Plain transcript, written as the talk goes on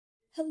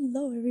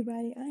Hello,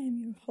 everybody. I am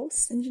your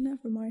host,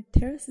 Sanjana from Art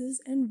Terraces,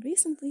 and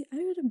recently I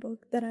read a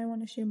book that I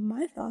want to share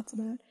my thoughts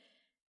about,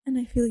 and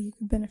I feel you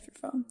could benefit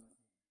from.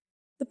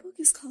 The book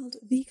is called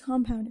The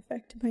Compound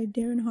Effect by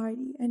Darren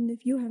Hardy, and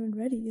if you haven't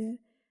read it yet,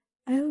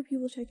 I hope you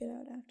will check it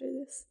out after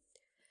this.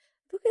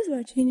 The book is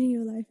about changing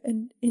your life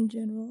and in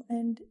general,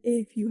 and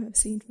if you have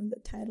seen from the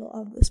title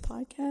of this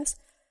podcast,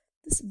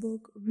 this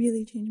book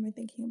really changed my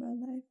thinking about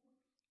life,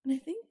 and I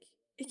think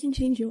it can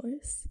change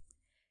yours.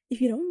 If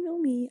you don't know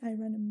me, I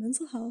run a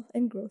mental health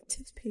and growth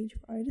tips page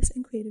for artists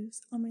and creatives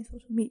on my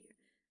social media.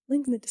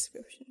 Link in the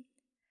description.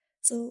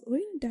 So we're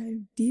going to dive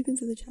deep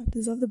into the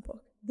chapters of the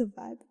book, the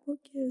vibe the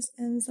book gives,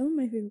 and some of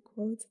my favorite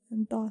quotes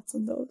and thoughts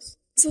on those.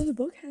 So the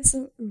book has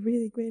some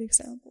really great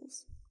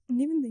examples, and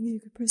even things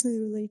you could personally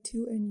relate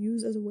to and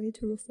use as a way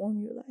to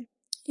reform your life.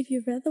 If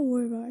you've read The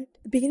War of Art,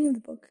 the beginning of the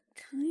book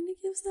kind of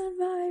gives that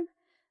vibe.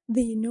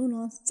 The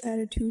no-nonsense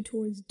attitude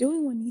towards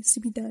doing what needs to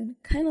be done,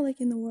 kind of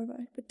like in The War of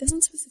Art, but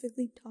doesn't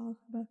specifically talk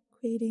about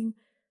creating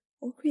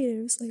or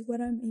creatives like what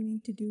I'm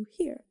aiming to do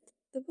here.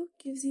 The book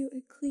gives you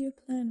a clear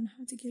plan on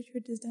how to get your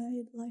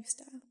desired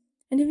lifestyle,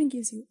 and even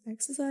gives you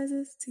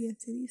exercises to get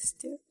to these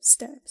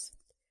steps.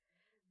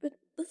 But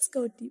let's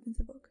go deep into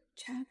the book,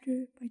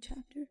 chapter by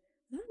chapter,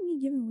 without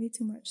me giving away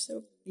too much,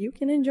 so you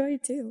can enjoy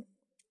it too.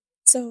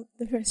 So,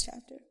 the first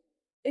chapter.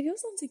 It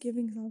goes on to give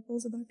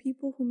examples about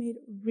people who made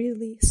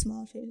really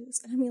small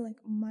changes, and I mean like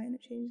minor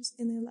changes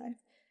in their life.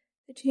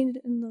 They changed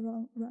it in the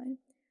wrong rhyme.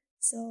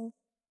 So,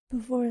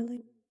 before,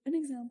 like, an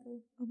example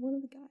of one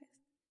of the guys,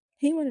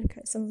 he wanted to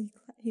cut some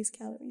of his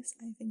calories.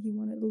 I think he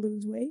wanted to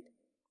lose weight.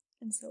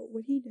 And so,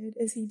 what he did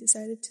is he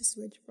decided to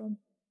switch from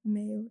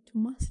mayo to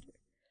mustard.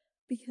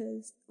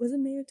 Because, was it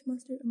mayo to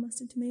mustard or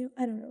mustard to mayo?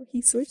 I don't know.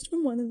 He switched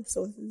from one of the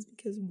sauces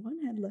because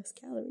one had less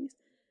calories.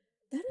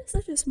 That is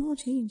such a small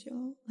change,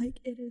 y'all.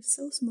 Like, it is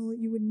so small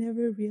you would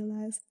never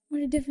realize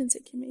what a difference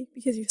it can make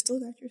because you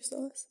still got your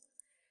sauce.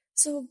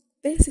 So,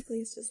 basically,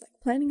 it's just like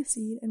planting a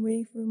seed and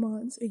waiting for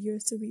months or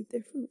years to reap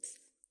their fruits.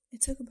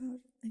 It took about,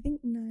 I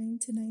think, 9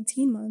 to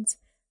 19 months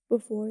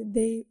before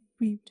they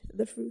reaped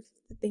the fruits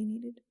that they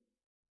needed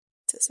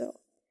to sow.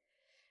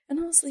 And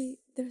honestly,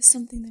 there's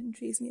something that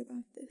intrigues me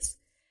about this.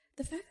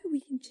 The fact that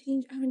we can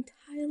change our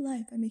entire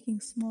life by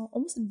making small,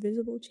 almost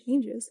invisible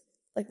changes,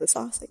 like the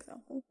sauce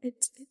example,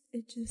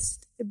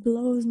 it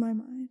blows my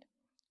mind.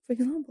 For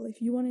example,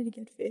 if you wanted to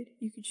get fit,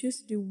 you could choose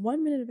to do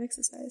 1 minute of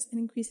exercise and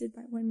increase it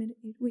by 1 minute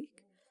each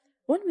week.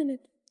 1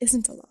 minute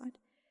isn't a lot,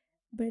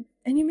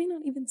 and you may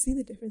not even see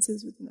the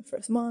differences within the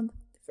first month,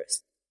 the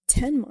first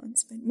 10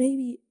 months, but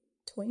maybe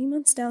 20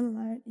 months down the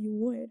line, you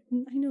would.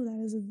 And I know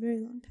that is a very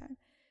long time,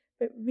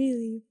 but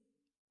really,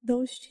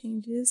 those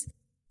changes,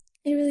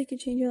 it really could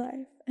change your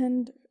life.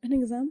 And an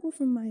example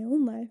from my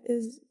own life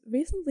is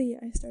recently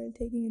I started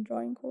taking a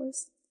drawing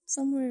course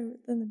somewhere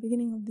in the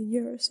beginning of the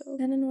year or so.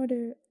 And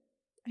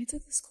I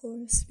took this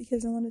course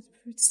because I wanted to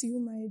pursue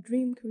my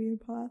dream career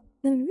path.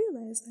 And I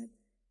realized that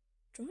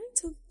drawing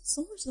took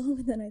so much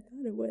longer than I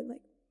thought it would.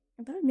 Like,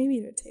 I thought maybe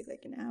it would take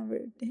like an hour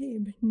a day,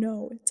 but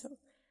no, it took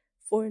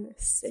 4 to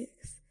 6.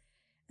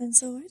 And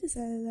so I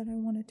decided that I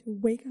wanted to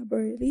wake up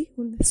early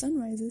when the sun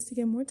rises to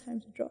get more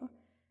time to draw.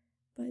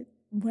 But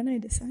when I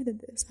decided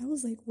this, I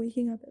was like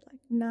waking up at like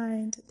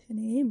 9 to 10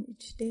 a.m.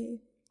 each day.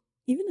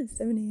 Even at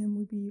 7 a.m.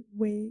 would be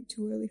way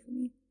too early for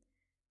me.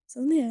 So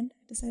in the end,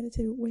 I decided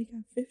to wake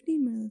up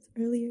 15 minutes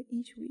earlier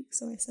each week.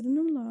 So I set an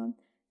alarm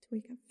to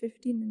wake up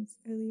 15 minutes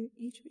earlier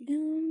each week.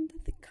 And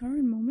at the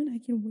current moment, I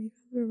can wake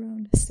up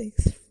around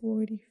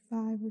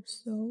 6:45 or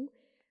so,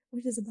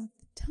 which is about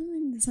the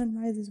time the sun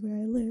rises where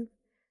I live.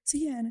 So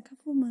yeah, in a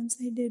couple of months,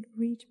 I did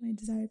reach my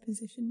desired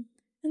position,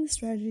 and the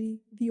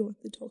strategy the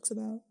author talks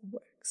about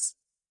works.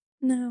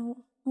 Now,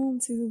 on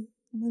to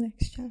the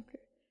next chapter.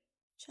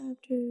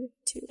 Chapter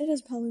 2. It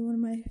is probably one of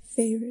my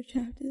favorite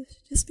chapters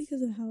just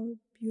because of how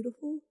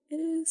beautiful it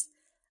is,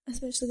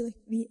 especially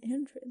like the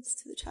entrance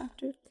to the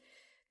chapter.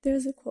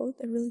 There's a quote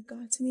that really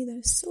got to me that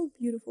is so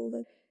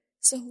beautiful.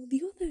 So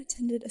the author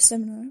attended a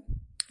seminar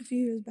a few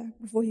years back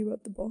before he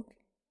wrote the book.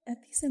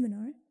 At the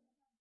seminar,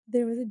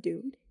 there was a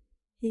dude.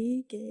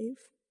 He gave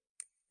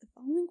the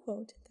following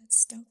quote that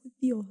stuck with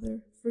the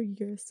author for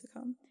years to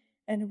come.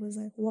 And it was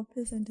like, what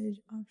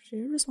percentage of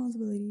shared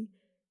responsibility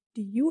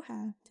do you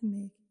have to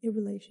make a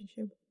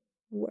relationship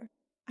work?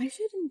 I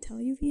shouldn't tell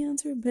you the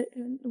answer, but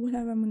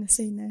whatever I'm going to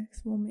say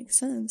next won't make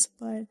sense.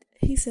 But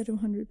he said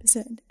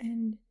 100%.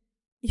 And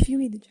if you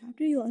read the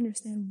chapter, you'll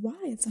understand why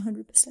it's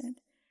 100%.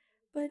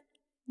 But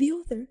the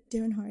author,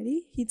 Darren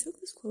Hardy, he took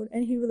this quote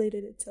and he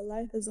related it to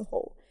life as a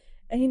whole.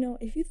 And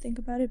if you think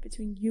about it,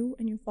 between you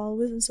and your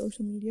followers on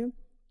social media,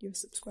 your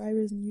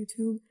subscribers on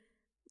YouTube,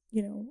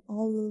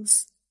 all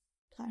those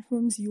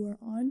platforms you are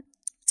on,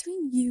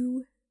 between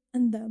you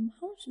and them,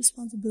 how much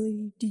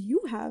responsibility do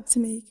you have to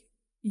make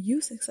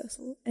you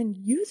successful and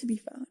you to be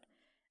found?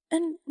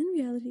 And in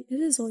reality, it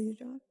is all your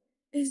job.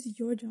 It is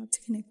your job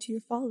to connect to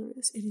your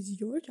followers. It is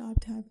your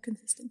job to have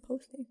consistent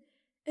posting.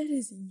 It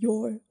is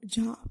your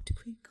job to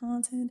create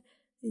content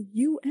that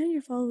you and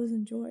your followers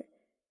enjoy.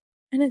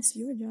 And it's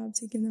your job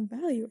to give them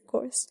value, of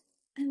course.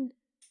 And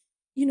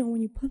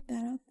when you put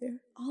that out there,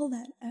 all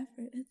that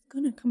effort, it's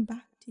gonna come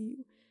back to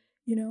you.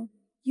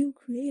 You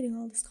creating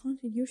all this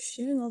content, you're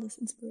sharing all this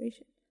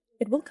inspiration.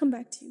 It will come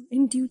back to you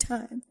in due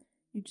time.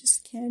 You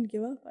just can't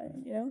give up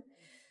on it.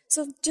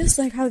 So just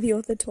like how the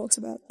author talks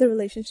about the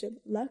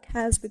relationship luck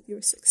has with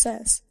your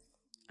success,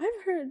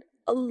 I've heard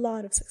a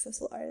lot of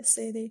successful artists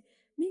say they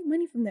make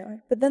money from their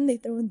art, but then they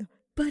throw in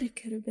but it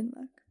could have been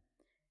luck.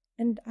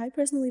 And I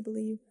personally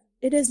believe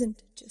it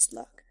isn't just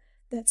luck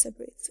that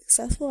separates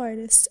successful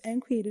artists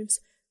and creatives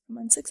from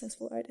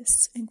unsuccessful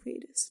artists and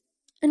creatives.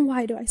 And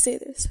why do I say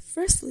this?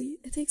 Firstly,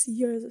 it takes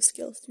years of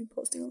skills to be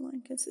posting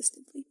online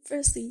consistently.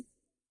 Firstly,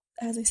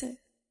 as I said,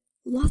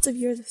 lots of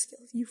years of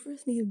skills. You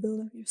first need to build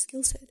up your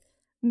skill set.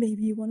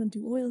 Maybe you want to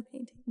do oil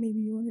painting. Maybe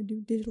you want to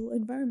do digital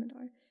environment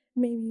art.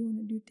 Maybe you want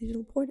to do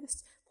digital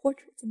portraits.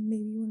 And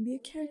maybe you want to be a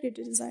character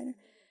designer.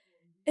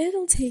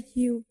 It'll take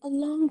you a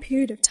long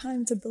period of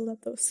time to build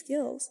up those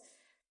skills.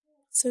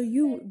 So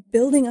you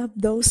building up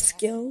those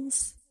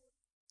skills,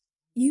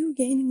 you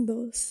gaining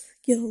those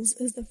skills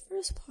is the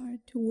first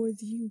part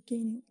towards you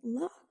gaining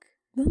luck.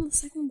 Then the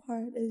second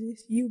part is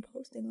just you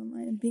posting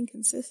online and being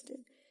consistent.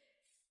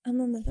 And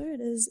then the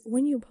third is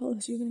when you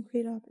post, you're going to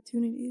create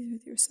opportunities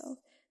with yourself.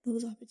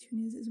 Those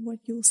opportunities is what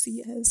you'll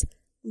see as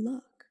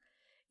luck,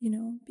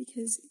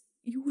 because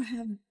you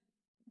have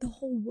the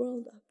whole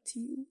world up to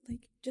you,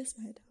 like just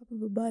by the tap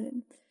of a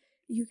button.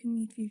 You can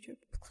meet future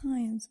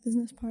clients,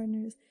 business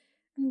partners,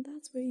 and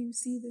that's where you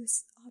see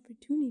this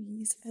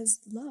opportunities as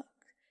luck.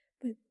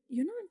 But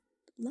you're not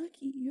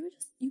lucky,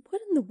 you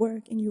put in the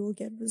work and you will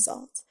get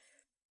results.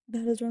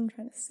 That is what I'm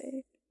trying to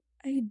say.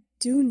 I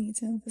do need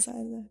to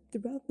emphasize that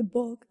throughout the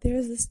book, there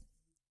is this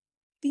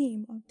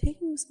theme of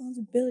taking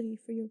responsibility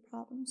for your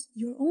problems,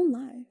 your own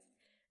life.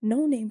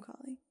 No name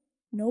calling,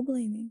 no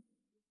blaming.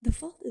 The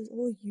fault is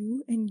all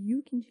you, and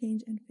you can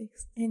change and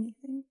fix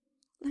anything.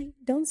 Like,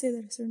 don't say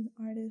that a certain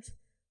artist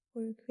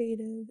or a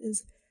creative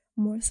is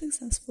more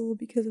successful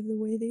because of the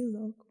way they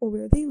look or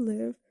where they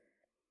live.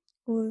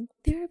 Or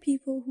there are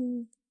people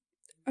who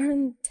are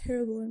in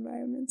terrible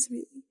environments,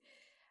 really,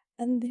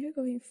 and they're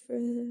going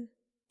further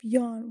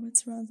beyond what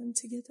surrounds them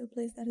to get to a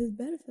place that is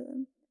better for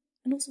them.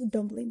 And also,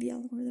 don't blame the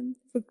algorithm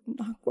for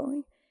not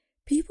growing.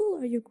 People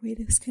are your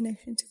greatest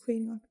connection to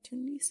creating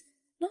opportunities,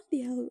 not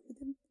the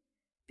algorithm.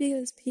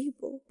 Because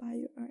people buy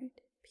your art,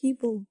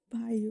 people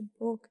buy your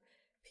book,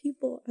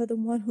 people are the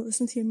one who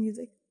listen to your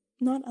music,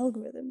 not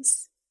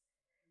algorithms.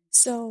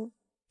 So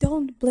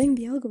don't blame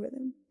the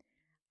algorithm.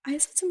 I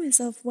said to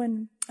myself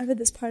when I read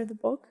this part of the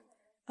book,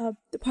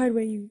 the part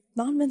where you're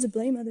not meant to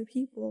blame other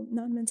people,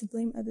 not meant to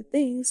blame other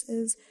things,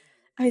 is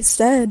I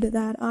said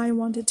that I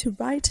wanted to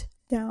write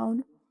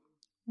down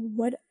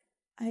what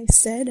I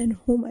said and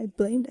whom I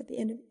blamed at the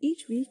end of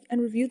each week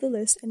and review the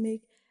list and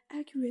make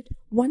accurate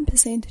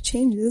 1%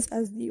 changes,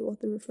 as the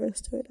author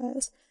refers to it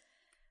as.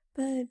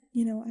 But,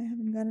 I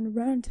haven't gotten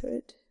around to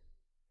it.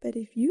 But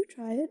if you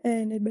try it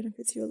and it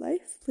benefits your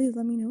life, please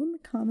let me know in the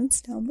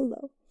comments down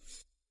below.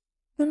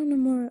 But on a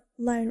more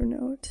lighter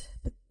note,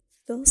 but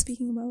still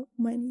speaking about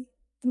money,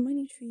 the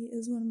money tree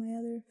is one of my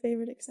other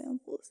favorite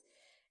examples.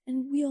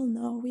 And we all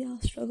know, we all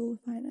struggle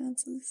with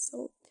finances,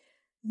 so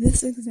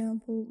this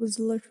example was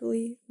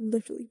literally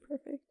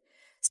perfect.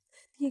 So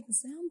the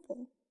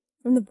example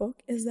from the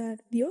book is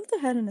that the author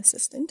had an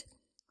assistant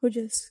who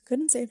just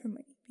couldn't save her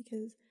money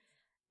because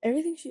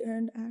everything she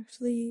earned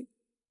actually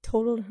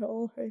totaled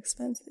all her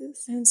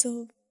expenses. And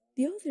so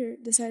the author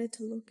decided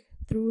to look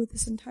through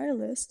this entire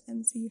list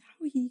and see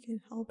how he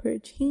could help her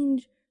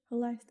change her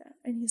lifestyle.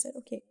 And he said,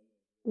 okay,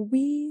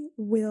 we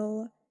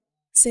will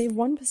save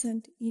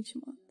 1% each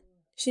month.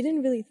 She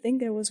didn't really think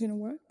that it was going to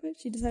work, but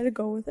she decided to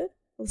go with it,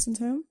 listen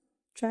to him,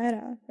 try it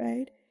out,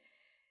 right?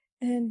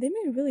 And they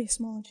made really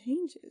small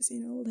changes,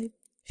 like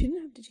she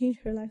didn't have to change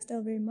her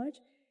lifestyle very much.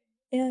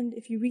 And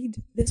if you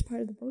read this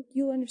part of the book,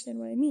 you'll understand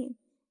what I mean.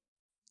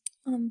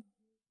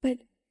 But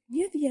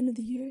near the end of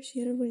the year, she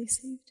had already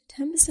saved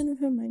 10% of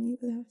her money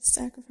without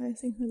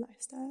sacrificing her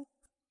lifestyle.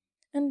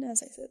 And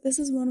as I said, this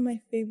is one of my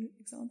favorite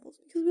examples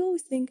because we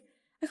always think,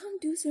 I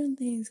can't do certain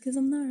things because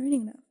I'm not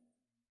earning enough.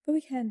 But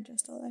we can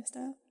adjust our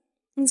lifestyle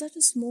in such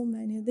a small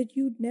manner that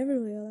you'd never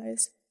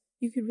realize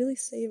you could really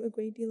save a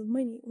great deal of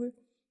money, or,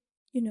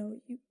 you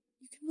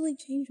can really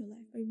change your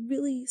life by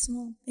really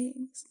small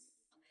things.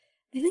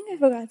 I think I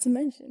forgot to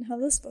mention how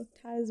this book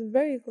ties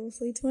very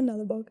closely to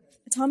another book,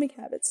 Atomic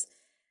Habits.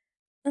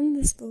 And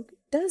this book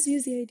does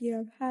use the idea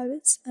of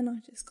habits and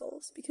not just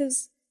goals,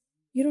 because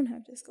you don't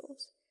have just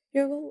goals.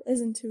 Your goal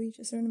isn't to reach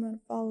a certain amount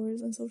of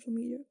followers on social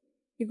media.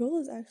 Your goal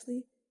is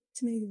actually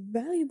to make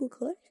valuable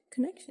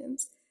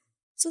connections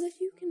so that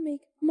you can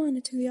make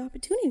monetary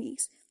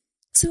opportunities.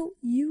 So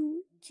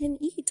you can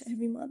eat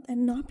every month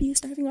and not be a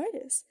starving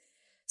artist.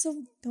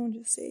 So don't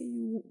just say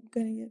you're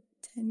gonna get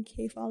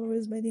 10K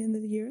followers by the end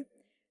of the year,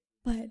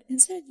 but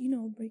instead,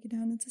 break it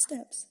down into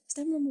steps.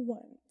 Step number 1,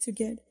 to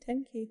get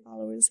 10K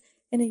followers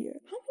in a year.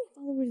 How many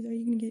followers are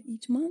you gonna get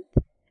each month?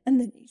 And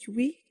then each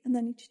week, and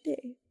then each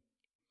day?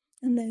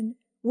 And then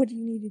what do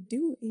you need to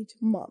do each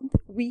month,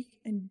 week,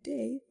 and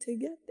day to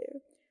get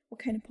there? What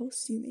kind of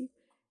posts do you make?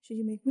 Should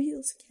you make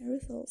reels,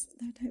 carousels,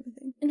 that type of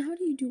thing? And how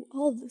do you do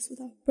all of this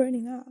without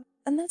burning out?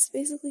 And that's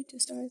basically to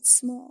start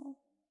small.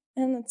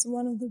 And that's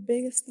one of the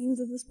biggest themes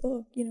of this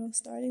book,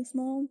 starting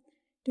small,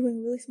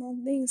 doing really small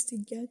things to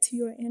get to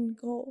your end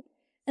goal.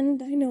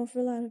 And I know for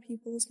a lot of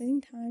people, spending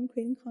time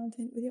creating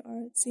content with your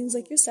art seems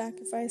like you're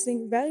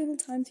sacrificing valuable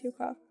time to your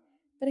craft.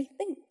 But I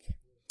think,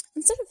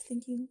 instead of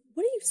thinking,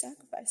 what are you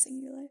sacrificing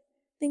in your life?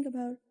 Think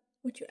about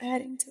what you're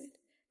adding to it,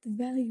 the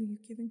value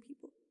you're giving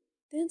people,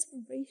 the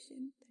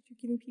inspiration that you're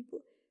giving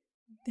people.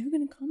 They're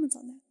going to comment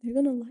on that. They're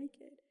going to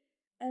like it.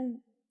 And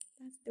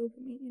that's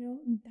dopamine,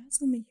 and that's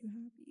going to make you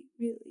happy,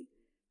 really.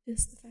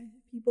 Just the fact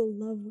that people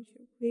love what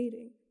you're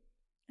creating.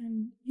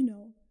 And,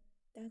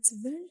 that's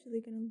eventually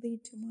going to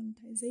lead to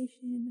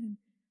monetization and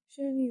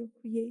sharing your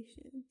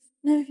creations.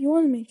 Now, if you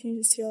want to make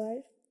changes to your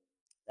life,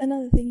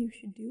 another thing you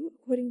should do,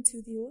 according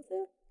to the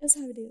author, is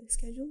have a daily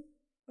schedule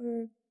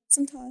or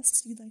some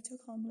tasks you'd like to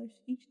accomplish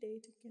each day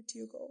to get to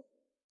your goal.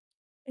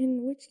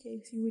 In which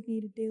case, you would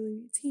need a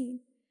daily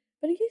routine.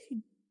 But in case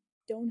you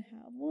don't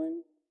have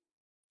one,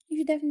 you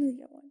should definitely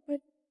get one.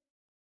 But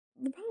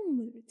the problem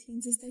with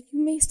routines is that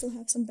you may still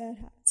have some bad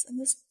habits, and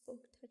this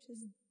book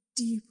touches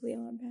deeply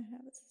on bad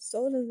habits.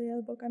 So does the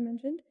other book I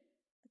mentioned,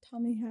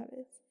 Atomic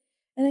Habits.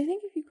 And I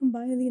think if you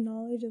combine the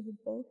knowledge of the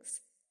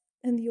books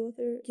and the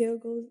author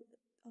goes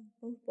of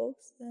both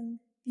books, then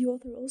the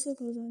author also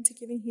goes on to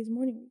giving his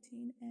morning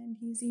routine and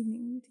his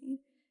evening routine.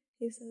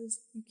 He says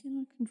you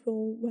cannot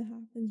control what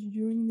happens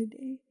during the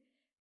day.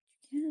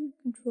 You can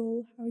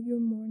control how your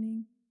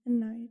morning and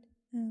night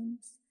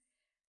ends.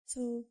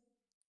 So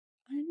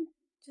I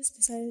just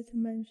decided to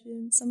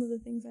mention some of the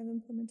things I've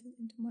implemented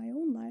into my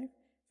own life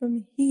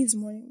from his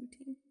morning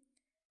routine.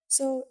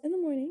 So in the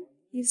morning,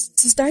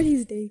 to start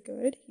his day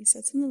good, he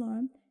sets an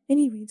alarm and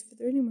he reads for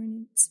 30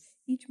 minutes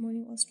each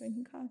morning while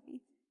drinking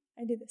coffee.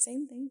 I did the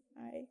same thing.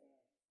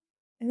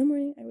 In the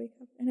morning, I wake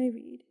up and I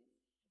read.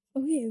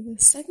 Okay, the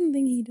second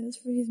thing he does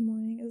for his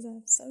morning is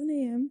at 7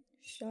 a.m.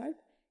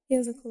 sharp, he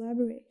has a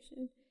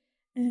collaboration.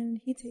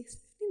 And he takes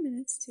 50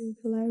 minutes to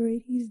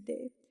collaborate his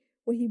day,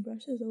 where he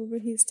brushes over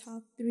his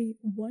top 3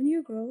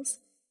 one-year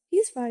goals,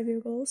 his 5-year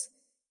goals,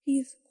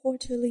 his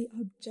quarterly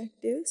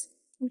objectives,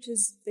 which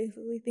is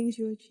basically things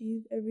you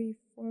achieve every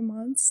 4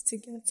 months to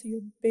get to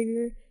your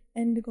bigger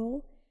end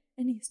goal,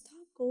 and his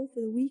top goal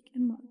for the week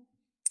and month.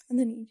 And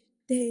then each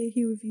day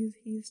he reviews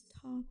his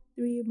top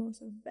 3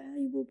 most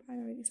valuable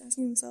priorities,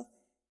 asking himself,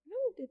 I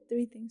only did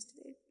 3 things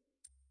today.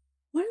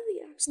 What are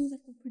the actions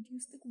that will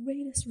produce the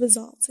greatest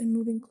results in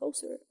moving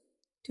closer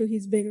to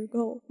his bigger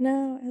goal?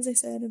 Now, as I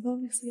said, I've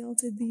obviously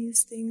altered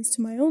these things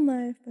to my own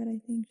life, but I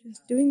think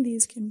just doing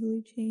these can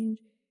really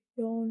change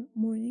your own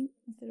morning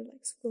instead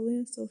of scrolling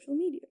on social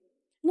media.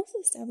 And also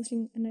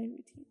establishing a night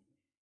routine,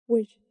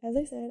 which, as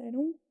I said, I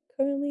don't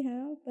currently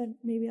have, but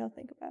maybe I'll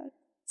think about it.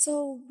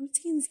 So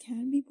routines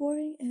can be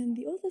boring, and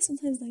the author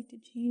sometimes like to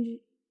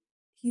change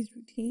his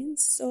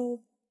routines,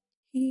 so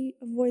he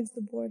avoids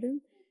the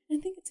boredom. And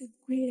I think it's a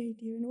great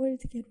idea in order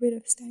to get rid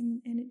of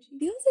stagnant energy.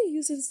 The author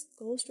uses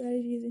goal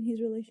strategies in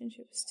his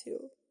relationships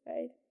too,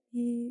 right?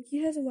 He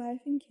has a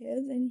wife and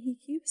kids, and he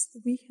keeps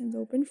the weekends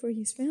open for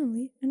his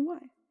family and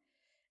wife.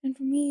 And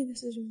for me,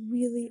 this is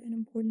really an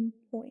important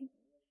point.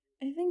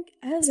 I think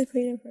as a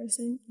creative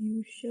person,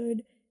 you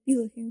should be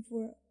looking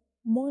for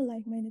more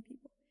like-minded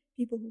people.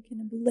 People who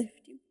can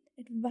uplift you,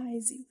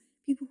 advise you,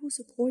 people who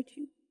support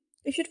you.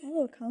 You should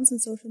follow accounts on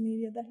social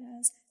media that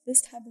has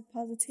this type of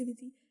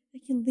positivity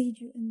that can lead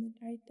you in the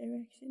right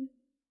direction.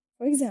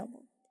 For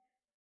example,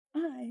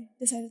 I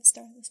decided to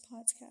start this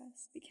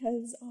podcast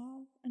because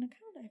of an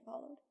account I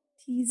followed,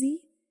 tz.v2,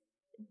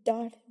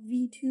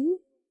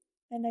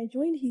 and I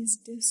joined his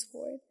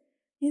Discord.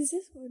 His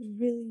Discord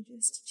really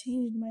just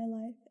changed my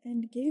life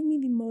and gave me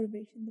the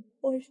motivation, the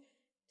push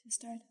to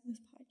start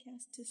this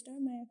podcast, to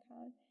start my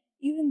account,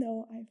 even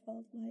though I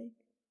felt like,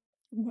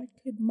 what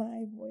could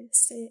my voice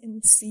say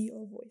in sea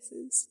of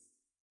voices?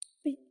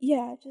 But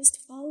yeah, just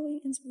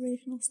following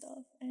inspirational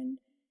stuff, and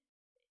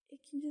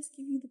it can just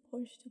give you the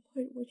push to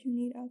put what you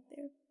need out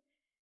there.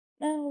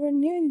 Now, we're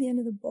nearing the end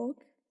of the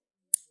book.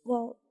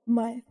 Well,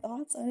 my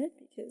thoughts on it,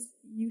 because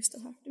you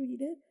still have to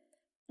read it.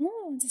 And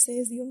all I want to say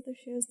is the author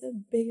shares the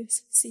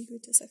biggest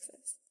secret to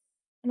success.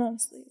 And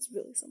honestly, it's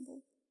really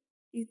simple.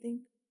 You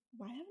think,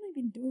 why haven't I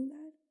been doing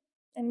that?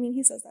 And I mean,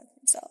 he says that to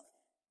himself.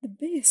 The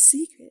biggest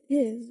secret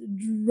is,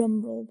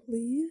 drumroll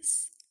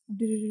please, just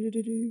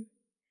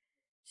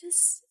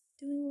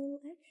doing a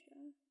little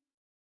extra.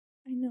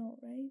 I know,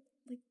 right?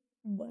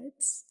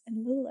 What?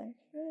 And a little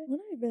extra? When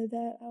I read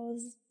that, I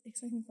was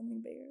expecting something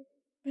bigger.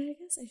 But I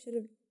guess I should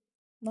have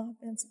not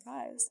been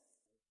surprised.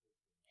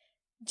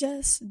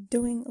 Just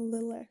doing a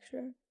little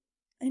extra.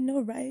 I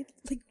know, right?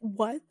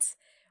 What?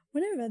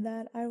 When I read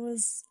that, I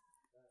was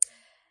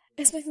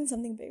expecting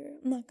something bigger.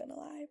 I'm not gonna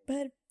lie.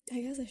 But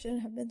I guess I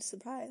shouldn't have been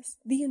surprised.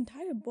 The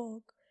entire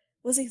book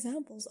was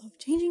examples of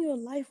changing your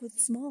life with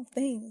small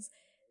things.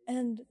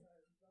 And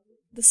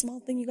the small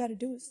thing you gotta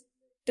do is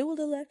do a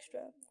little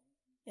extra.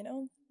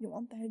 You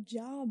want that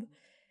job.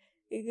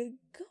 Go and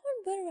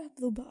butter up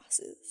the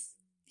bosses.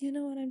 you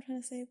know what I'm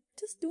trying to say?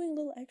 Just doing a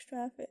little extra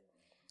effort.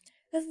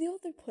 As the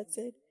author puts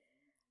it,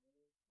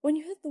 when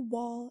you hit the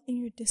wall in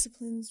your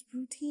disciplines,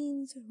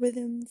 routines,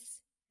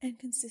 rhythms, and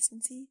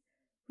consistency,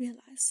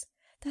 realize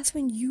that's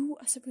when you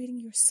are separating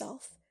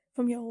yourself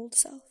from your old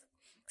self,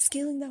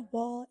 scaling that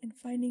wall and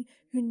finding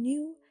your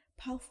new,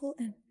 powerful,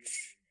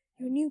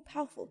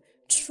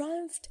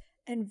 triumphed,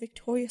 and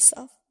victorious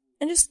self,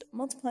 and just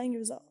multiplying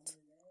your results.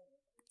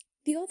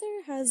 The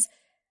author has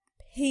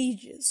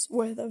pages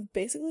worth of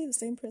basically the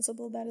same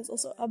principle that is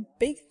also a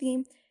big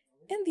theme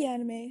in the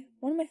anime,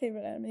 one of my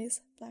favorite animes,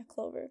 Black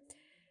Clover,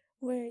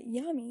 where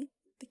Yami,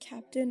 the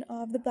captain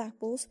of the Black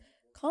Bulls,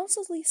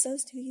 constantly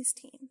says to his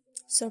team,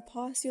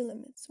 surpass your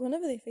limits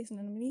whenever they face an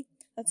enemy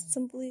that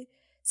simply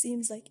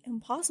seems like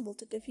impossible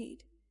to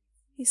defeat.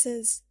 He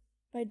says,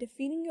 by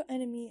defeating your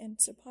enemy and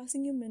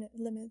surpassing your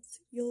limits,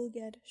 you'll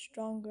get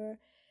stronger.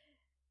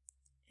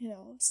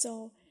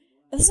 So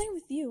the same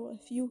with you.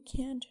 If you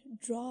can't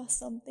draw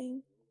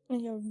something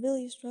and you're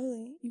really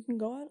struggling, you can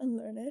go out and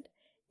learn it,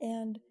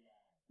 and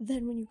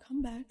then when you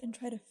come back and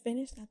try to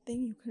finish that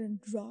thing you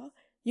couldn't draw,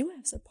 you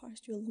have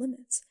surpassed your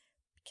limits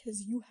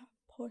because you have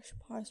pushed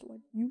past what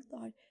you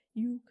thought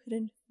you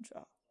couldn't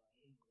draw.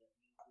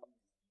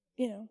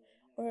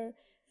 Or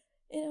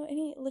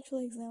any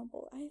literal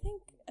example. I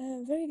think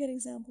a very good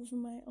example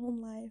from my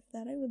own life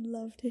that I would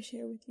love to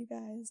share with you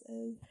guys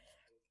is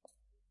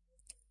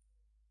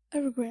a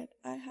regret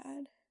I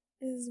had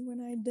is when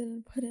I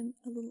didn't put in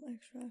a little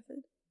extra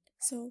effort.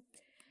 So,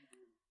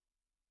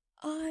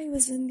 I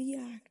was in the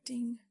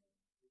acting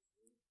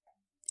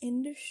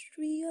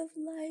industry of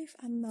life.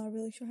 I'm not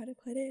really sure how to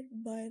put it,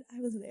 but I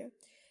was there.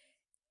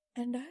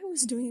 And I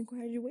was doing a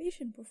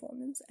graduation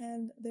performance,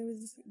 and there was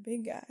this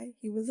big guy.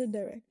 He was a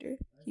director.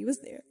 He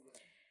was there.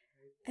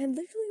 And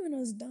literally when I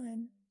was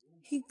done,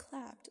 he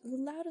clapped the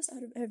loudest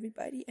out of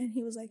everybody, and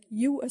he was like,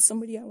 you are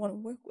somebody I want to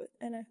work with.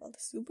 And I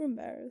felt super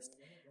embarrassed,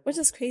 which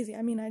is crazy.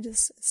 I mean, I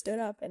just stood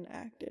up and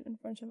acted in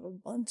front of a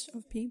bunch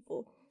of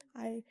people.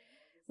 I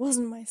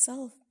wasn't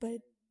myself,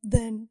 but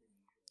then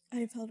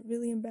I felt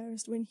really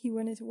embarrassed when he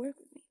wanted to work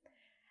with me.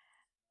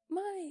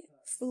 My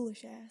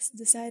foolish ass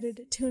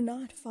decided to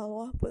not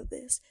follow up with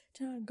this,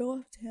 to not go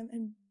up to him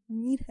and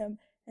meet him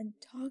and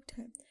talk to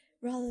him.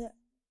 Rather,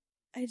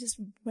 I just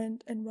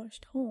went and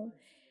rushed home.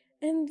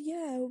 And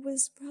yeah, it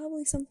was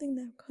probably something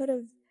that could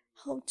have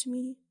helped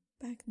me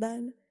back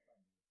then.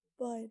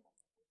 But,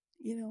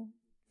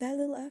 that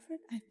little effort,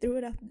 I threw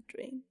it out the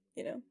drain,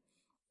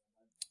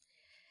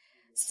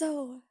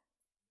 So,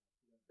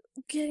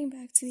 getting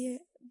back to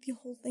the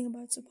whole thing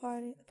about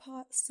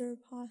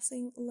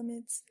surpassing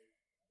limits.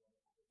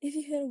 If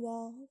you hit a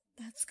wall,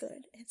 that's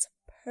good. It's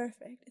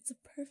perfect. It's a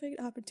perfect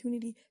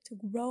opportunity to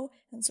grow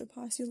and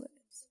surpass your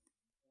limits.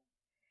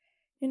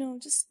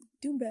 Just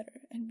do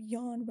better and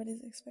beyond what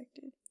is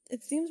expected.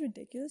 It seems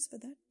ridiculous,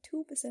 but that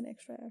 2%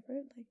 extra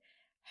effort,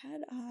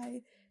 had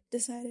I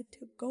decided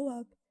to go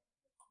up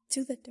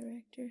to the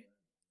director,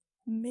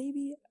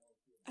 maybe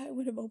I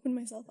would have opened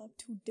myself up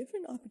to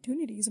different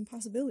opportunities and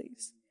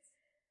possibilities.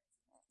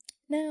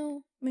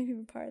 Now, my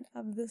favorite part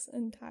of this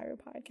entire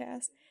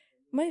podcast,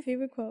 my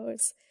favorite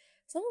quotes,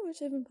 some of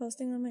which I've been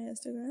posting on my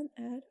Instagram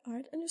at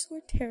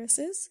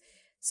art_terraces,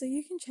 so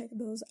you can check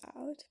those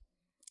out.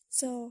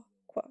 So,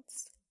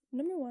 quotes.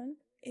 Number 1,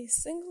 a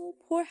single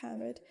poor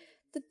habit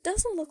that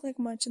doesn't look like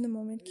much in the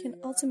moment can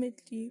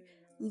ultimately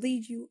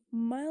lead you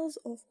miles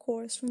off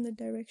course from the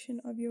direction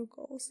of your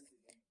goals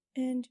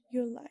and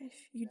your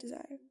life you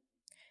desire.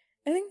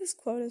 I think this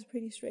quote is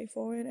pretty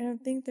straightforward, and I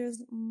think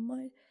there's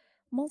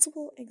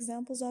multiple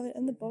examples of it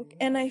in the book,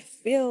 and I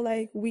feel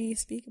like we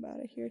speak about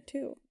it here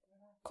too.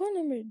 Quote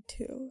number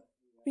 2,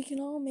 we can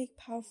all make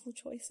powerful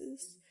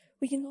choices.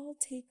 We can all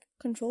take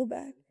control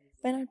back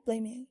by not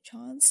blaming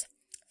chance,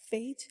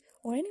 fate,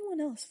 or anyone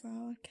else for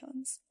our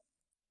outcomes.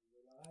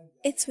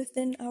 It's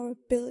within our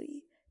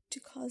ability to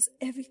cause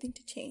everything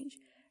to change,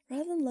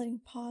 rather than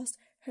letting past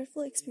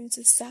hurtful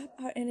experiences sap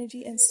our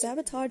energy and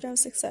sabotage our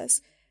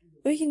success.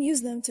 We can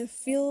use them to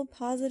fuel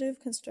positive,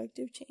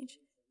 constructive change.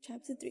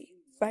 Chapter 3,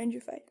 Find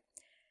Your Fight.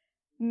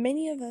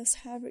 Many of us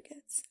have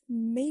regrets.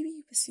 Maybe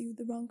you pursued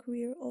the wrong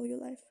career all your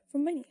life for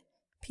money,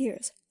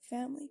 peers,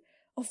 family,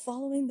 or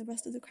following the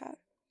rest of the crowd.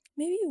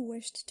 Maybe you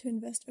wished to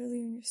invest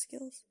earlier in your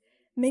skills.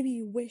 Maybe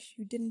you wish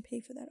you didn't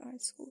pay for that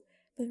art school,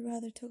 but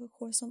rather took a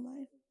course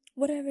online.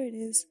 Whatever it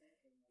is,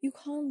 you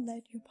can't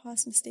let your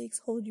past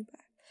mistakes hold you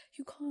back.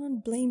 You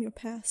can't blame your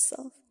past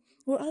self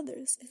or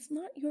others. It's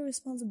not your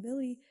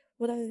responsibility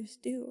what others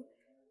do,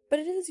 but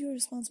it is your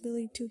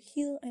responsibility to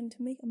heal and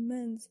to make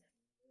amends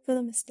for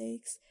the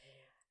mistakes,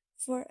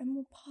 for a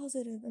more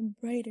positive and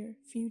brighter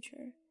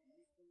future.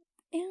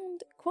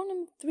 And quote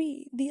number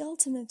 3, the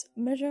ultimate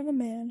measure of a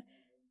man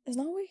is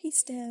not where he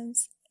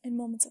stands in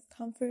moments of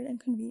comfort and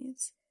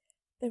convenience,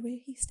 but where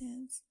he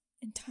stands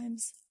in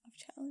times of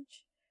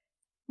challenge.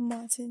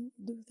 Martin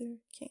Luther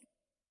King.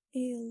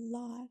 A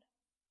lot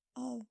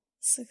of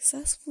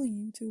successful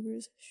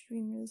YouTubers,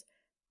 streamers,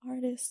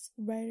 artists,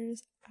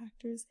 writers,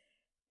 actors,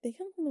 they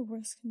come from the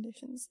worst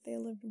conditions. They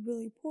lived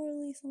really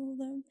poorly, some of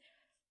them.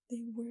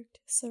 they worked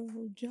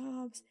several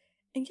jobs,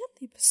 and yet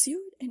they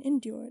pursued and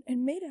endured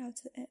and made it out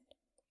to the end.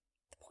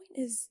 The point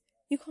is,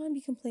 you can't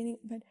be complaining,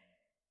 but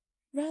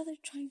rather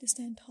trying to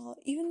stand tall,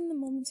 even in the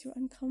moments you're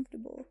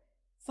uncomfortable.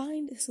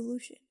 Find a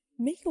solution,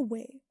 make a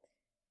way.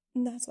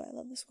 And that's why I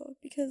love this quote,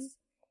 because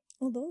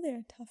although there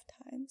are tough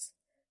times,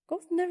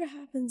 growth never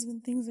happens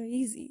when things are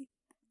easy.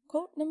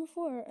 Quote number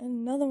 4,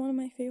 another one of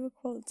my favorite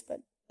quotes,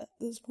 but at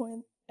this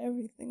point,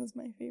 everything is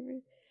my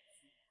favorite.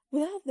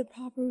 Without the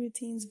proper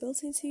routines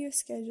built into your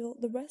schedule,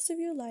 the rest of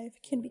your life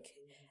can be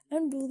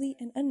unruly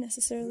and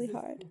unnecessarily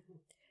hard.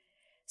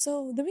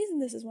 So the reason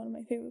this is one of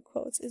my favorite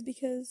quotes is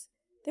because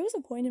there was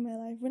a point in my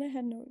life when I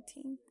had no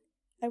routine.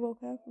 I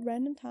woke up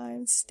random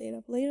times, stayed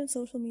up late on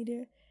social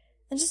media,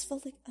 and just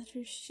felt like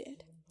utter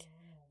shit.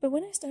 But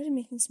when I started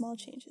making small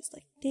changes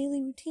like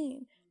daily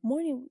routine,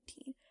 morning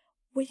routine,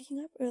 waking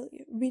up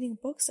earlier, reading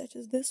books such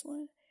as this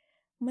one,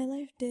 my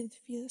life did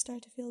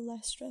start to feel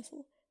less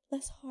stressful,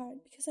 less hard,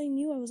 because I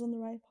knew I was on the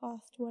right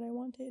path to what I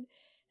wanted,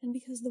 and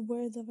because the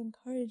words of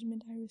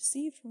encouragement I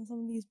received from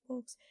some of these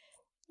books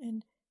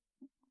and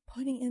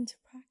putting into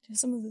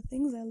practice some of the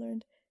things I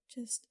learned,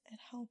 it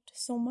helped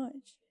so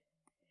much.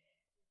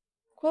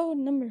 Quote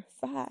number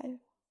 5.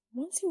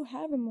 Once you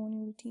have a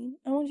morning routine,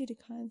 I want you to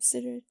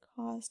consider it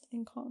cost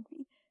and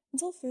concrete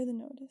until further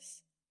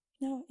notice.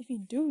 Now, if you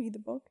do read the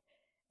book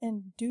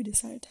and do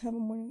decide to have a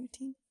morning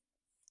routine,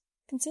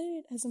 consider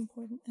it as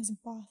important as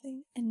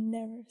bathing and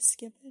never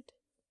skip it.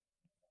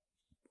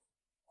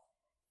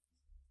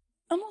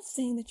 I'm not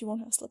saying that you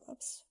won't have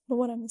slip-ups, but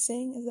what I'm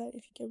saying is that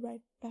if you get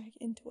right back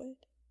into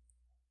it.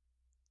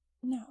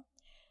 Now,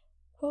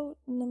 quote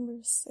number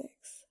 6.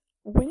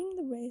 Winning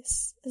the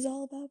race is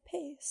all about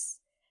pace.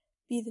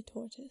 Be the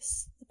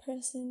tortoise, the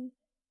person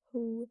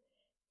who,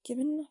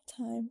 given enough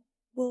time,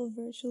 will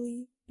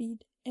virtually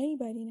beat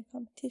anybody in a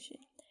competition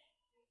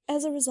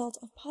as a result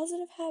of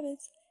positive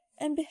habits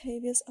and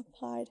behaviors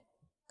applied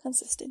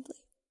consistently.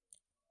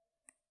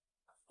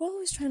 We're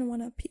always trying to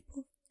one-up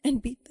people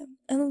and beat them,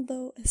 and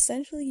although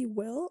essentially you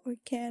will or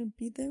can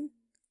beat them,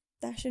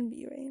 that shouldn't be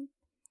your aim.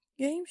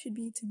 Your aim should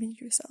be to beat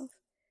yourself.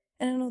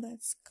 And I know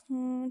that's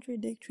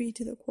contradictory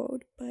to the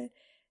quote, but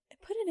I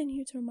put it in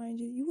here to remind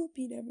you, you will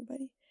beat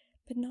everybody,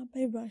 but not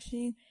by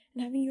rushing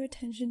and having your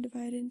attention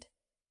divided.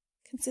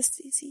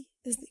 Consistency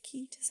is the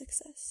key to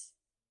success.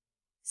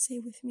 Say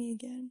with me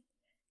again,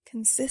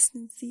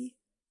 consistency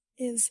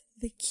is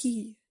the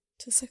key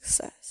to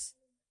success.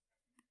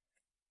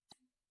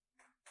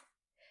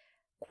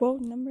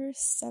 Quote number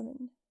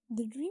 7.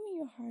 The dream in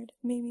your heart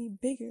may be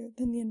bigger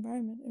than the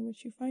environment in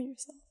which you find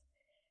yourself.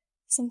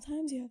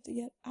 Sometimes you have to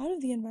get out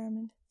of the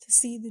environment to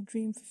see the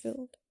dream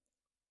fulfilled.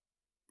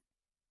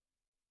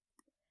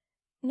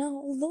 Now,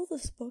 although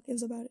this book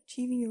is about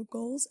achieving your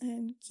goals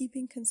and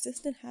keeping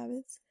consistent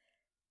habits,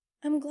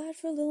 I'm glad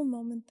for a little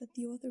moment that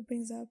the author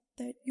brings up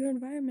that your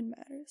environment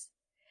matters.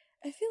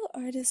 I feel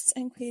artists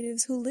and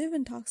creatives who live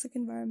in toxic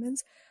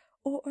environments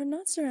or are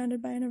not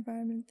surrounded by an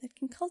environment that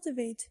can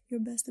cultivate your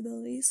best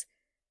abilities,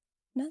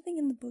 nothing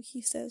in the book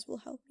he says will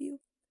help you.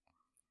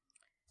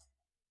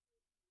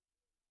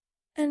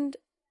 And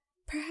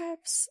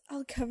perhaps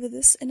I'll cover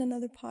this in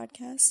another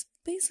podcast.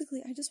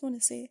 Basically, I just want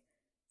to say,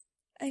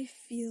 I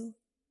feel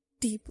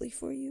deeply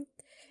for you.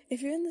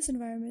 If you're in this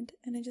environment,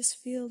 and I just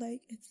feel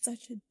like it's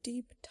such a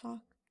deep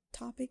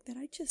topic that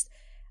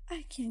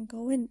I can't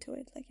go into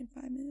it like in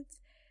 5 minutes.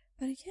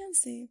 But I can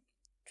say,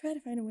 try to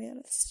find a way out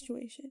of the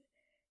situation.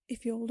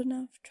 If you're old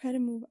enough, try to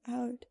move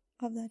out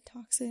of that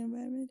toxic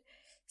environment.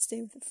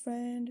 Stay with a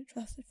friend, a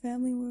trusted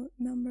family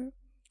member,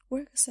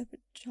 work a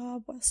separate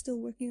job while still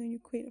working on your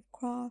creative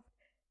craft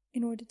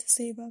in order to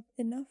save up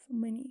enough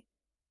money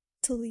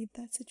to leave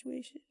that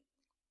situation.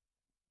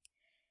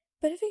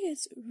 But if it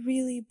gets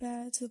really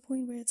bad to the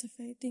point where it's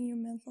affecting your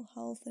mental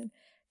health and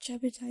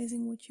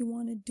jeopardizing what you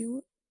want to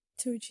do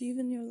to achieve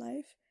in your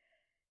life,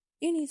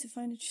 you need to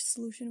find a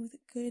solution with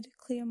a good,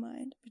 clear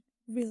mind, but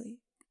really,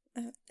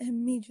 an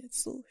immediate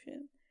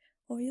solution,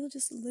 or you'll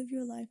just live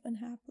your life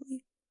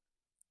unhappily.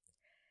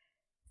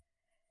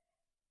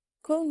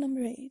 Quote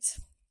number 8.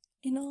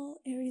 In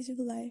all areas of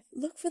life,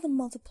 look for the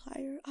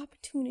multiplier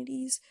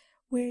opportunities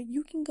where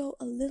you can go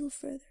a little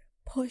further,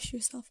 push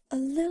yourself a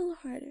little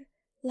harder,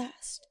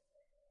 last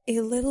a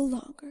little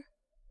longer,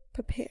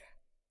 prepare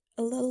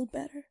a little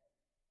better,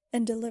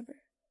 and deliver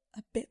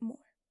a bit more.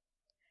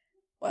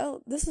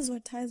 Well, this is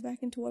what ties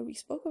back into what we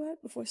spoke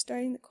about before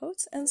starting the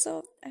quotes, and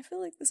so I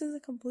feel like this is a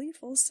complete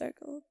full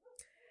circle.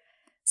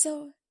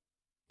 So,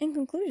 in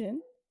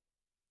conclusion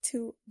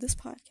to this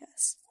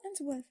podcast, and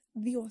to what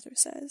the author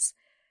says,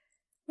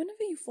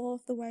 whenever you fall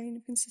off the wagon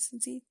of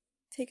consistency,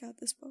 take out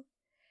this book.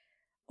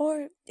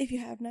 Or if you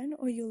have none,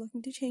 or you're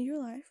looking to change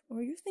your life,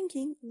 or you're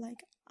thinking,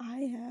 like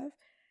I have,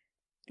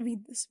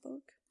 read this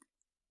book.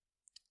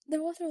 The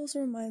author also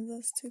reminds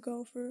us to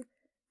go for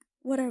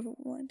whatever we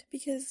want,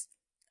 because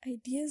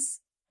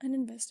ideas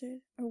uninvested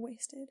are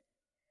wasted.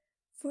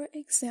 For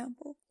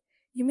example,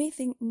 you may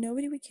think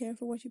nobody would care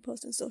for what you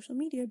post on social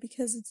media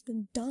because it's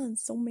been done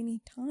so many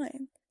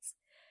times.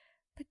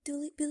 but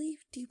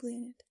believe deeply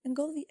in it and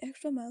go the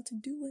extra mile to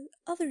do what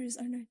others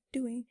are not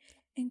doing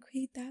and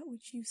create that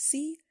which you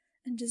see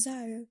and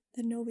desire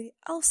that nobody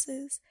else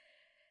is.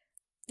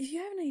 If you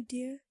have an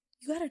idea,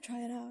 you gotta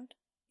try it out.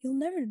 You'll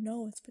never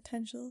know its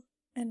potential,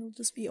 and it'll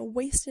just be a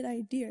wasted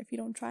idea if you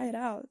don't try it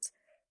out.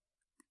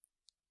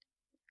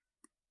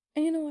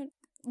 And you know what?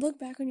 Look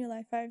back on your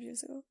life 5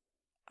 years ago.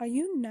 Are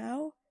you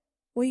now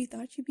where you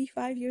thought you'd be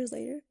 5 years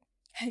later?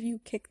 Have you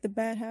kicked the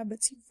bad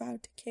habits you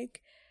vowed to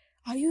kick?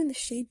 Are you in the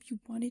shape you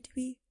wanted to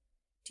be?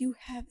 Do you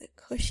have the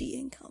cushy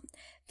income,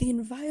 the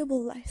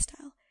inviolable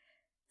lifestyle,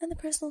 and the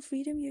personal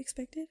freedom you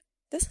expected?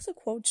 This is a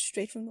quote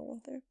straight from the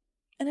author,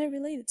 and I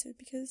related to it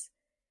because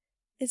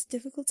it's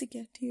difficult to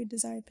get to your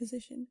desired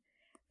position,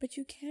 but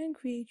you can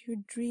create your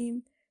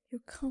dream,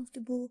 your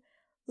comfortable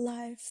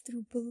life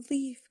through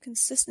belief,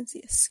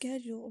 consistency, a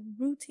schedule,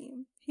 a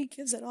routine. He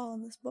gives it all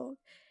in this book,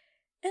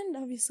 and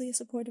obviously a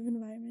supportive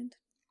environment.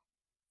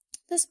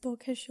 This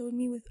book has showed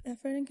me with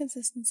effort and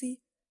consistency,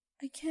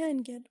 I can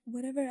get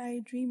whatever I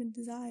dream and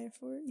desire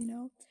for,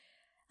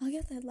 I'll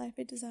get that life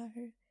I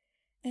desire,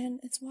 and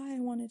it's why I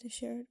wanted to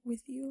share it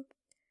with you.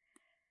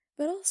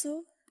 But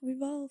also,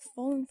 we've all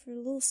fallen for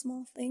little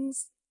small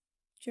things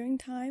during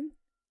time,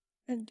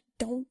 and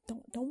don't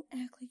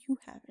act like you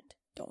haven't.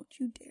 Don't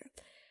you dare.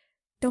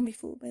 Don't be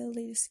fooled by the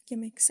latest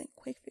gimmicks and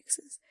quick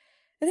fixes.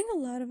 I think a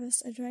lot of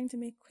us are trying to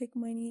make quick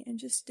money and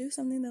just do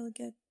something that'll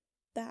get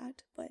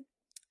that, but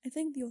I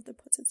think the author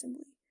puts it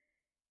simply.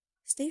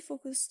 Stay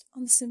focused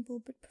on the simple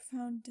but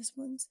profound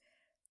disciplines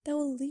that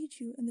will lead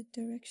you in the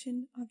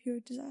direction of your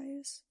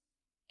desires.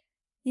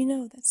 You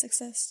know that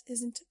success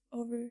isn't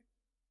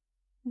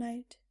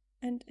overnight,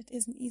 and it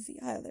isn't easy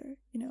either,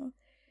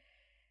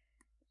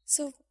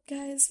 So,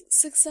 guys,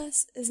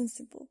 success isn't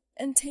simple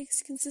and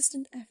takes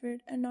consistent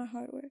effort and not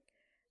hard work,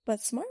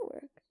 but smart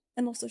work,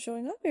 and also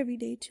showing up every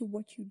day to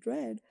what you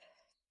dread.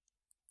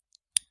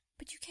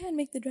 But you can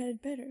make the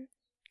dreaded better.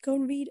 Go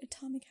and read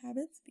Atomic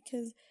Habits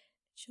because it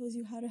shows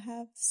you how to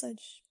have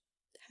such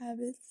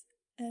habits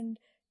and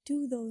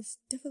do those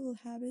difficult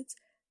habits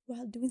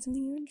while doing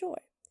something you enjoy.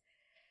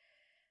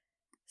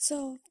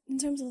 So, in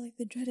terms of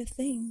the dreaded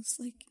things,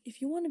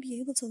 if you want to be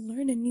able to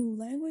learn a new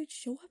language,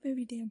 show up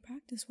every day and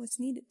practice what's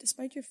needed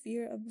despite your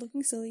fear of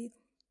looking silly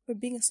or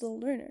being a slow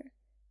learner,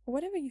 or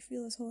whatever you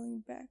feel is holding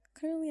you back.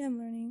 Currently, I'm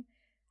learning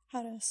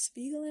how to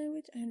speak a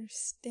language. I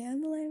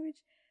understand the language.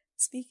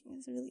 Speaking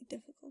is really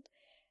difficult.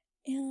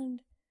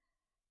 And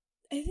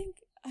I think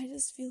I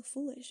just feel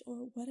foolish,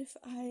 or what if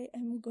I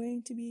am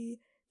going to be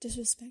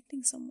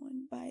disrespecting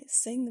someone by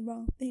saying the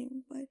wrong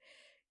thing? But,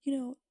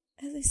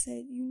 as I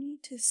said, you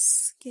need to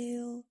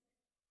scale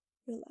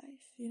your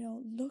life,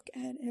 look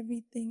at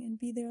everything and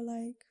be there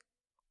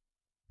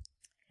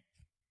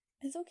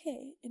it's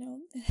okay,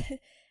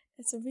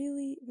 it's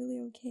really, really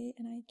okay,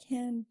 and I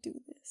can do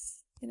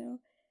this,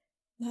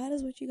 that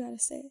is what you gotta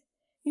say.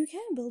 You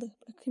can build a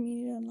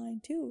community online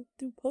too,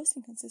 through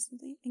posting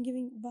consistently and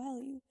giving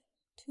value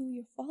to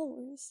your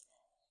followers.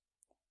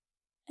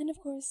 And of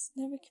course,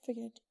 never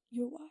forget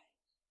your why.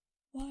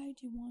 Why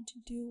do you want to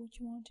do what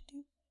you want to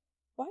do?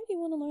 Why do you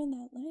want to learn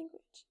that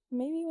language?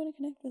 Maybe you want to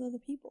connect with other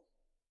people.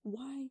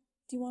 Why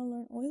do you want to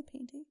learn oil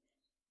painting?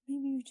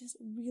 Maybe you just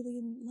really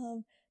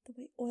love the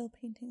way oil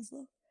paintings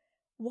look.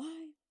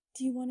 Why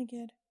do you want to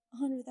get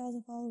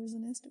 100,000 followers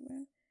on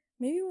Instagram?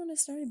 Maybe you want to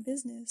start a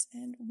business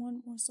and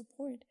want more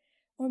support.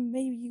 Or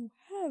maybe you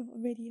have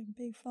already a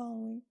big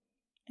following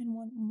and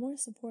want more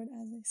support,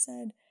 as I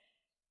said,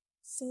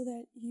 so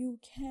that you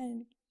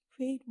can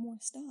create more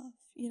stuff,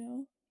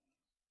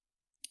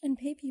 and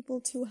pay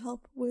people to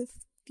help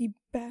with the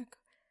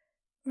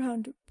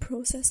background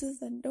processes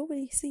that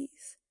nobody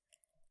sees.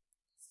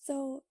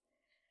 So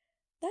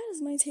that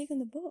is my take on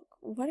the book.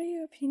 What are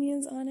your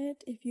opinions on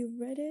it? If you've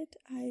read it,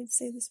 I'd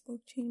say this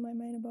book changed my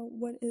mind about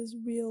what is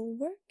real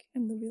work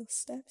and the real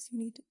steps you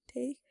need to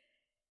take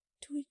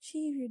to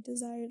achieve your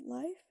desired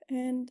life,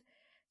 and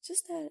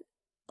just that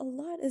a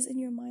lot is in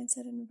your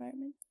mindset and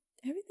environment.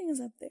 Everything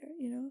is up there,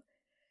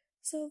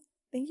 So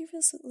thank you for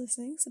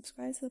listening.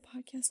 Subscribe to the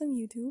podcast on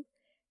YouTube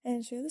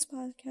and share this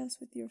podcast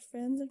with your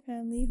friends and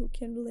family who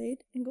can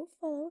relate, and go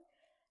follow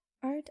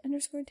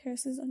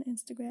art_terraces on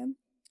Instagram,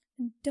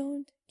 and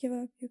don't give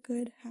up your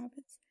good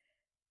habits.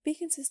 Be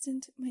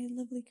consistent, my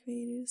lovely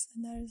creators,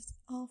 and that is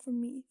all from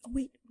me. Oh,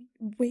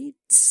 wait.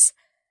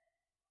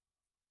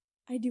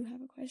 I do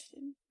have a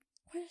question.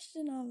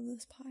 Question of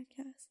this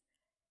podcast.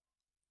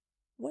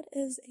 What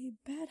is a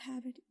bad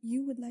habit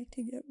you would like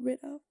to get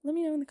rid of? Let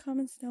me know in the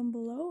comments down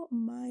below.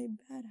 My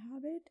bad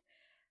habit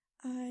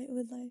I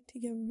would like to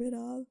get rid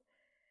of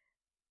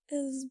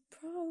is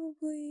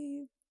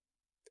probably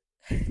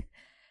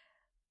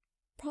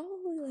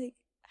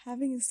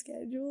having a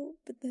schedule,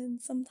 but then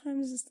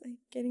sometimes just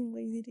getting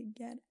lazy to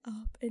get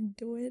up and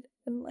do it,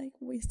 and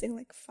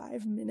wasting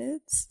 5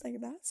 minutes.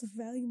 That's a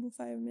valuable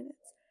 5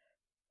 minutes.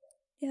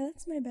 Yeah,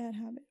 that's my bad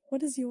habit.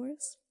 What is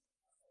yours?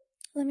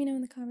 Let me know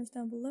in the comments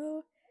down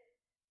below.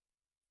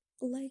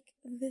 Like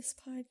this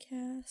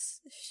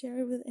podcast, share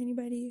it with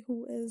anybody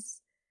who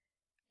is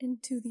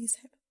into these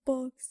type of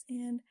books,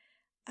 and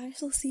I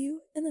shall see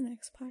you in the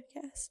next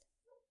podcast.